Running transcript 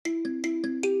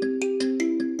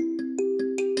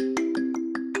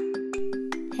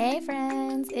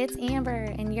it's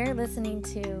Amber, and you're listening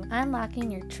to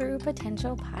Unlocking Your True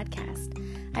Potential podcast.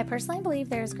 I personally believe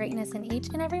there is greatness in each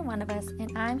and every one of us,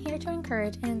 and I'm here to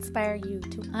encourage and inspire you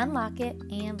to unlock it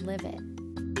and live it.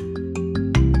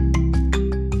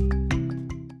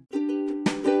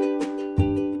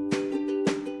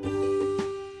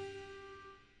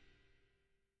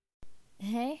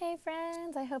 Hey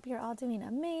friends, I hope you're all doing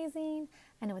amazing.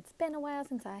 I know it's been a while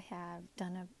since I have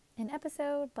done an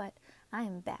episode, but I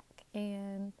am back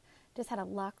and just had a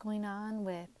lot going on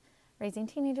with raising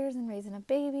teenagers and raising a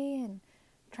baby and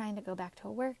trying to go back to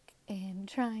work and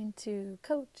trying to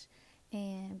coach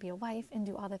and be a wife and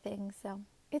do all the things. So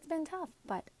it's been tough,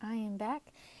 but I am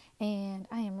back and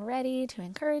I am ready to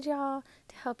encourage y'all,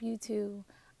 to help you to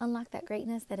unlock that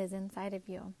greatness that is inside of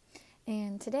you.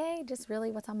 And today, just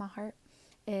really what's on my heart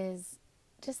is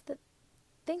just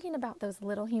thinking about those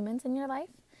little humans in your life,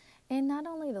 and not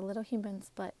only the little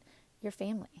humans, but your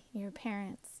family, your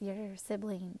parents, your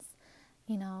siblings,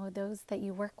 those that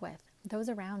you work with, those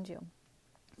around you.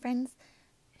 Friends,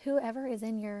 whoever is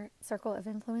in your circle of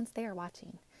influence, they are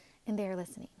watching and they are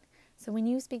listening. So when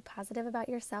you speak positive about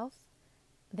yourself,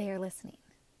 they are listening.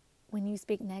 When you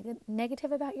speak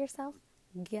negative about yourself,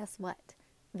 guess what?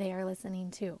 They are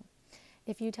listening too.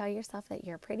 If you tell yourself that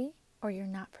you're pretty or you're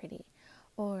not pretty,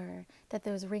 or that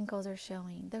those wrinkles are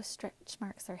showing, those stretch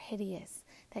marks are hideous,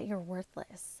 that you're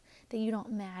worthless, that you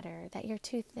don't matter, that you're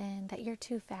too thin, that you're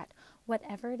too fat,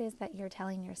 whatever it is that you're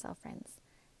telling yourself, friends,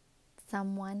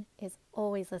 someone is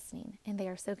always listening and they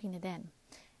are soaking it in.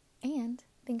 And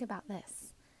think about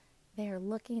this. They are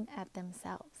looking at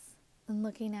themselves and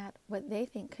looking at what they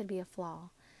think could be a flaw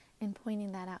and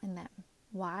pointing that out in them.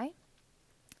 Why?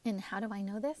 And how do I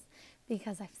know this?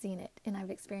 Because I've seen it and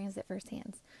I've experienced it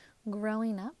firsthand.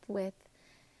 Growing up with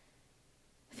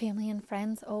family and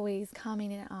friends always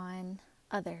commenting on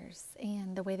others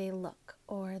and the way they look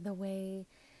or the way,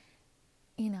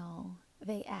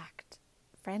 they act.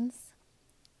 Friends,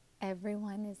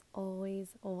 everyone is always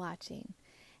watching.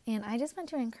 And I just want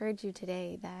to encourage you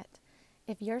today that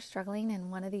if you're struggling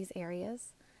in one of these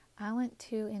areas, I want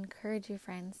to encourage you,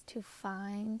 friends, to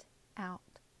find out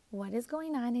what is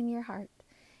going on in your heart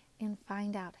and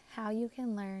find out how you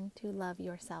can learn to love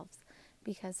yourselves.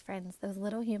 Because, friends, those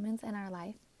little humans in our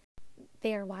life,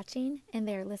 they are watching and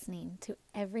they are listening to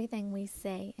everything we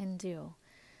say and do.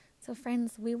 So,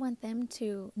 friends, we want them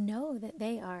to know that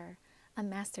they are a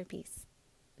masterpiece.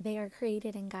 They are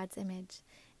created in God's image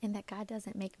and that God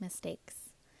doesn't make mistakes.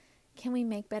 Can we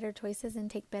make better choices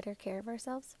and take better care of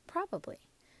ourselves? Probably.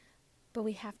 But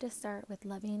we have to start with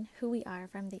loving who we are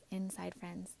from the inside,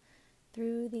 friends.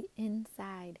 Through the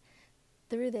inside.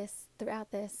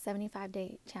 Throughout this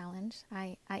 75-day challenge,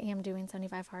 I am doing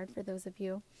 75 hard for those of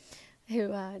you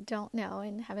who don't know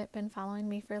and haven't been following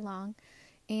me for long.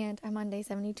 And I'm on day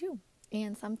 72.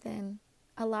 And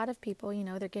a lot of people,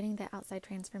 they're getting the outside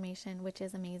transformation, which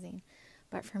is amazing.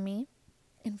 But for me,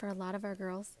 and for a lot of our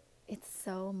girls, it's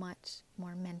so much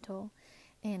more mental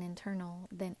and internal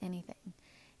than anything.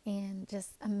 And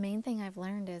just a main thing I've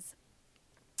learned is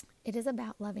it is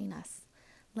about loving us.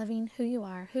 Loving who you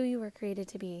are, who you were created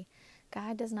to be.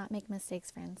 God does not make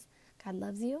mistakes, friends. God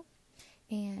loves you,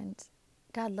 and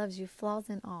God loves you, flaws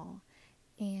and all.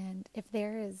 And if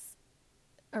there is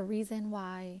a reason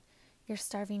why you're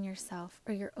starving yourself,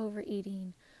 or you're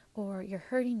overeating, or you're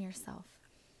hurting yourself,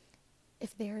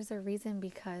 if there is a reason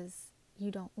because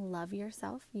you don't love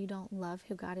yourself, you don't love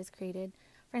who God has created,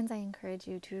 friends, I encourage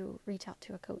you to reach out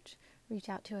to a coach, reach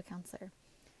out to a counselor.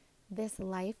 This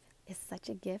life is such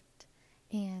a gift.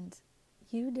 And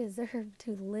you deserve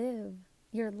to live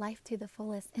your life to the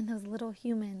fullest. And those little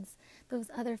humans, those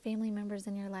other family members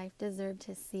in your life deserve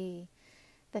to see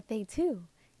that they too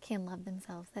can love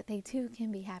themselves, that they too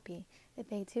can be happy, that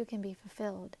they too can be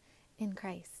fulfilled in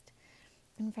Christ.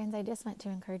 And friends, I just want to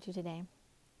encourage you today.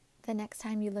 The next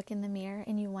time you look in the mirror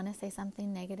and you want to say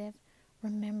something negative,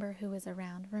 remember who is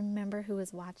around. Remember who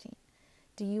is watching.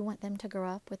 Do you want them to grow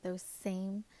up with those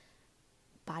same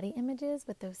body images,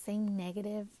 with those same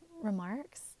negative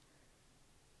remarks?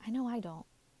 I know I don't.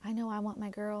 I know I want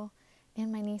my girl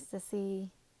and my niece to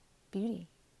see beauty,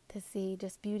 to see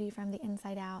just beauty from the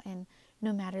inside out, and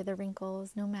no matter the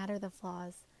wrinkles, no matter the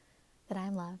flaws, that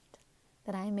I'm loved,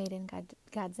 that I am made in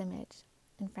God's image.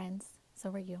 And friends, so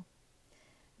are you.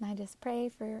 And I just pray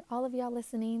for all of y'all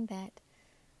listening that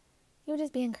you'll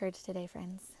just be encouraged today,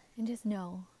 friends, and just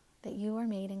know that you are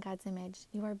made in God's image.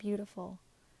 You are beautiful.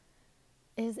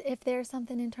 If there's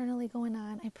something internally going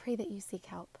on, I pray that you seek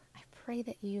help. I pray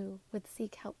that you would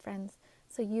seek help, friends,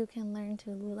 so you can learn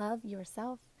to love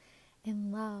yourself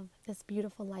and love this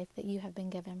beautiful life that you have been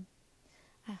given.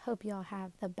 I hope you all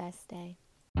have the best day.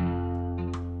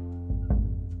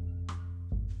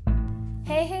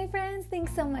 Hey friends,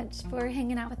 thanks so much for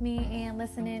hanging out with me and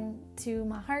listening to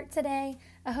my heart today.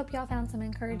 I hope y'all found some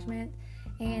encouragement.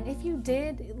 And if you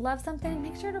did love something,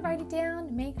 make sure to write it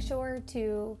down. Make sure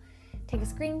to take a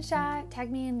screenshot, tag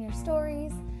me in your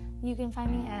stories. You can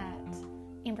find me at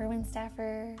Amber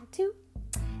Winstaffer 2.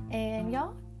 And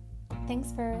y'all,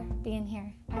 thanks for being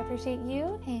here. I appreciate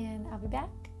you, and I'll be back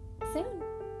soon.